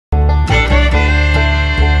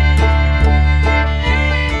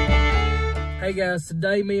Hey guys,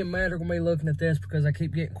 today me and Matt are gonna be looking at this because I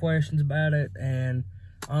keep getting questions about it, and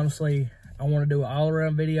honestly, I want to do an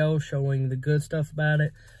all-around video showing the good stuff about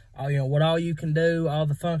it. You know, what all you can do, all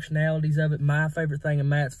the functionalities of it, my favorite thing and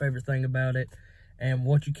Matt's favorite thing about it, and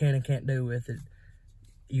what you can and can't do with it.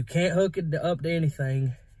 You can't hook it up to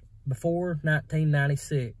anything before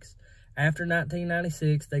 1996. After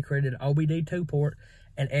 1996, they created an OBD2 port,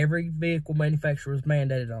 and every vehicle manufacturer was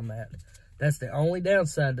mandated on that. That's the only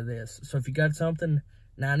downside to this. So if you got something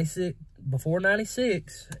before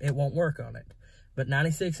 96, it won't work on it. But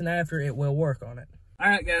 96 and after, it will work on it. All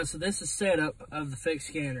right, guys, so this is setup of the FIXD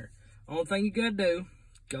Scanner. Only thing you got to do,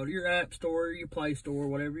 go to your app store, your Play Store,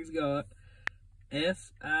 whatever you've got, FIXD,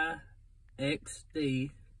 and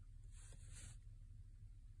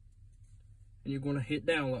you're going to hit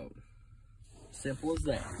download. Simple as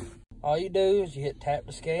that. All you do is you hit tap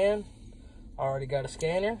to scan. Already got a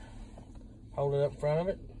scanner. Hold it up in front of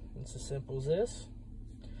it. It's as simple as this.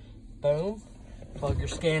 Boom. Plug your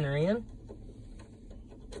scanner in.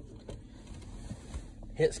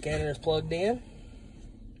 Hit scanner is plugged in.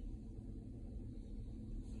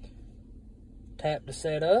 Tap to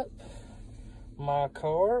set up. My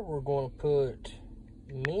car, we're going to put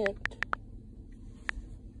mint.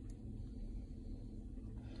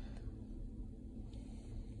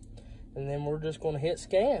 And then we're just going to hit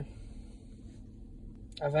scan.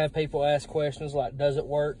 I've had people ask questions like, does it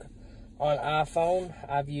work on iPhone?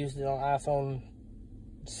 I've used it on iPhone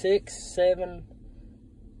 6, 7,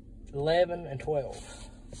 11, and 12.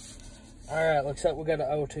 All right, looks like we got an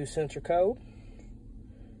O2 sensor code.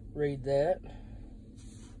 Read that.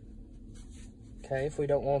 Okay, if we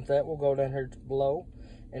don't want that, we'll go down here below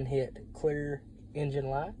and hit clear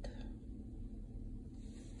engine light.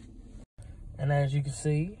 And as you can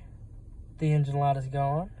see, the engine light is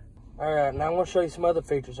gone. All right, now I'm gonna show you some other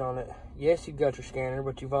features on it. Yes, you've got your scanner,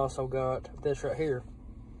 but you've also got this right here.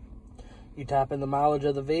 You type in the mileage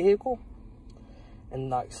of the vehicle, and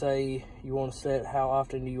like say you want to set how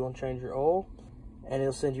often do you want to change your oil, and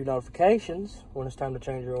it'll send you notifications when it's time to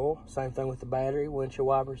change your oil. Same thing with the battery, windshield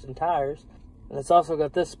wipers, and tires. And it's also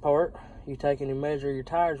got this part. You take and you measure your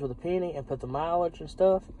tires with a penny and put the mileage and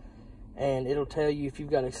stuff, and it'll tell you if you've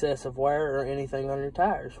got excessive wear or anything on your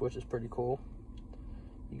tires, which is pretty cool.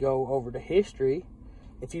 You go over to history.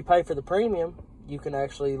 If you pay for the premium, you can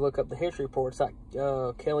actually look up the history reports like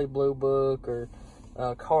Kelley Blue Book or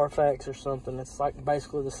Carfax or something. It's like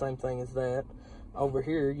basically the same thing as that. Over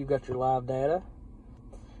here, you've got your live data.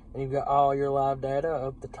 And you've got all your live data.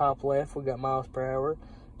 Up the top left, we got miles per hour.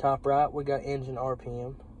 Top right, we got engine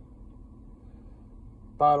RPM.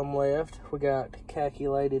 Bottom left, we got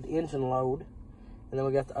calculated engine load. And then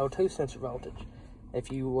we got the O2 sensor voltage. If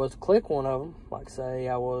you was to click one of them, like say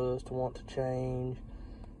I was to want to change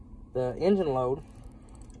the engine load,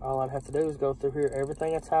 all I'd have to do is go through here.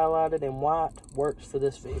 Everything that's highlighted in white works for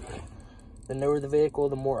this vehicle. The newer the vehicle,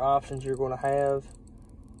 the more options you're going to have.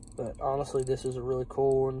 But honestly, this is a really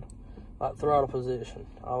cool one. Like throttle position,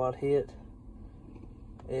 all I'd hit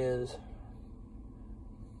is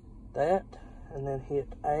that, and then hit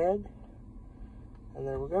add, and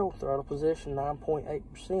there we go. Throttle position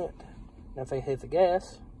 9.8%. Now if I hit the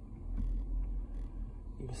gas,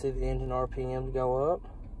 you can see the engine RPMs go up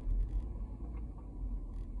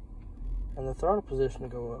and the throttle position to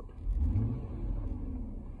go up.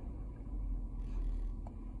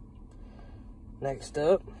 Next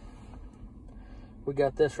up, we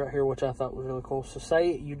got this right here, which I thought was really cool. So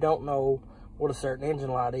say you don't know what a certain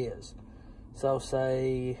engine light is. So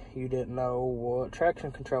say you didn't know what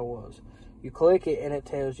traction control was. You click it and it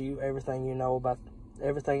tells you everything you know about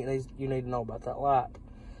everything you need to know about that light.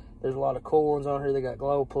 There's a lot of cool ones on here. They got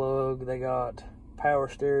glow plug, they got power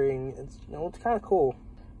steering. It's kind of cool.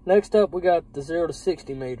 Next up, we got the 0 to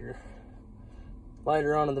 60 meter.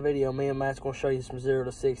 Later on in the video, me and Matt's going to show you some 0 to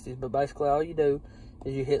 60s, but basically all you do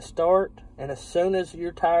is you hit start, and as soon as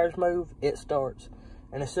your tires move, it starts.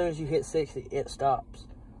 And as soon as you hit 60, it stops.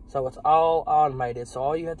 So it's all automated. So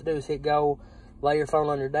all you have to do is hit go, lay your phone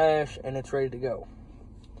on your dash, and it's ready to go.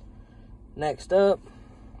 Next up,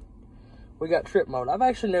 we got trip mode. I've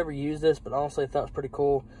actually never used this, but honestly I thought it was pretty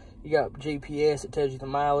cool. You got GPS, it tells you the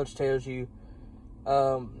mileage, tells you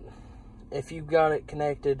if you've got it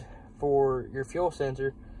connected for your fuel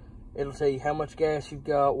sensor, it'll tell you how much gas you've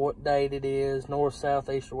got, what date it is, north, south,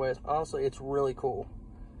 east, or west. Honestly, it's really cool.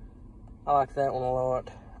 I like that one a lot.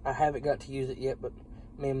 I haven't got to use it yet, but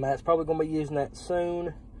me and Matt's probably going to be using that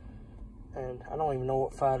soon. And I don't even know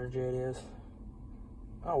what fighter jet is.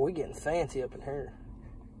 Oh, we're getting fancy up in here.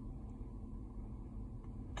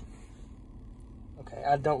 Okay,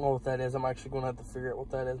 I don't know what that is. I'm actually going to have to figure out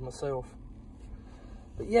what that is myself.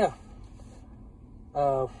 But yeah,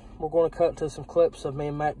 We're going to cut to some clips of me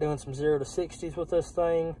and Matt doing some 0 to 60s with this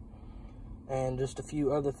thing, and just a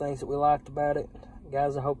few other things that we liked about it.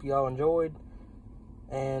 Guys, I hope you all enjoyed,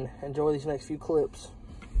 and enjoy these next few clips.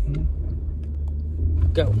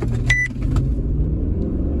 Go.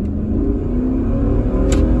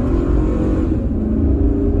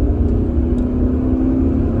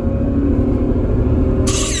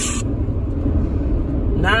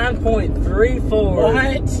 .34.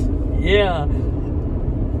 What? Yeah.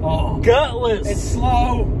 Oh. Gutless. It's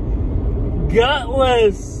slow.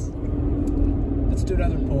 Gutless. Let's do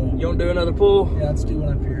another pull. You want to do another pull? Yeah, let's do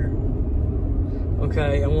one up here.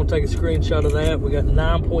 Okay, I'm going to take a screenshot of that. We got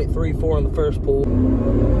 9.34 on the first pull.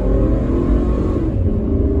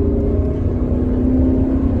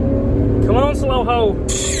 Come on, slow ho.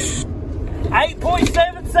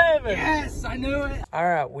 8.77. Yes, I knew it. All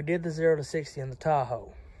right, we did the 0 to 60 in the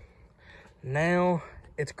Tahoe. Now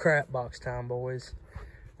it's crap box time, boys.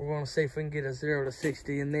 We're going to see if we can get a 0 to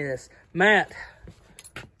 60 in this. Matt,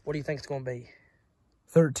 what do you think it's going to be?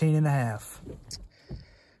 13.5.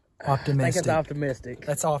 Optimistic. I think it's optimistic.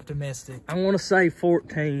 That's optimistic. I want to say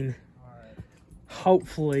 14. All right.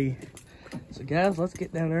 Hopefully. So, guys, let's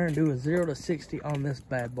get down there and do a 0 to 60 on this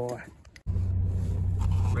bad boy.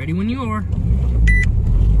 Ready when you are.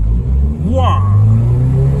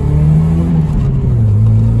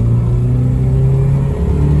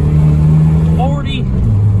 1. 40.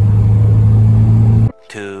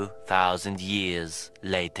 2,000 years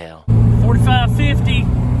later. 45, 50.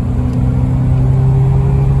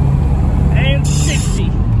 And 60.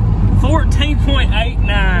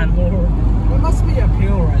 14.89. Lord. That must be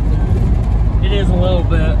uphill right there. It is a little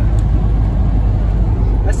bit.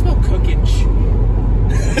 I smell cookage.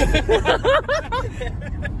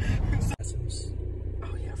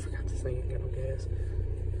 Oh yeah, I forgot this thing ain't got no gas.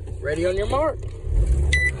 Ready on your mark.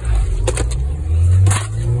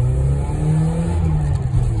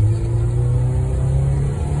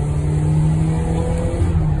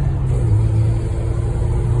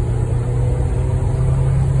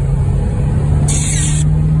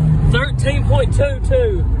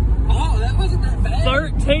 .22. Oh, that wasn't that bad.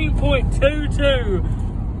 13.22.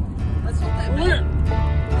 That's not that bad.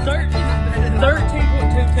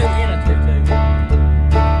 13.22 in a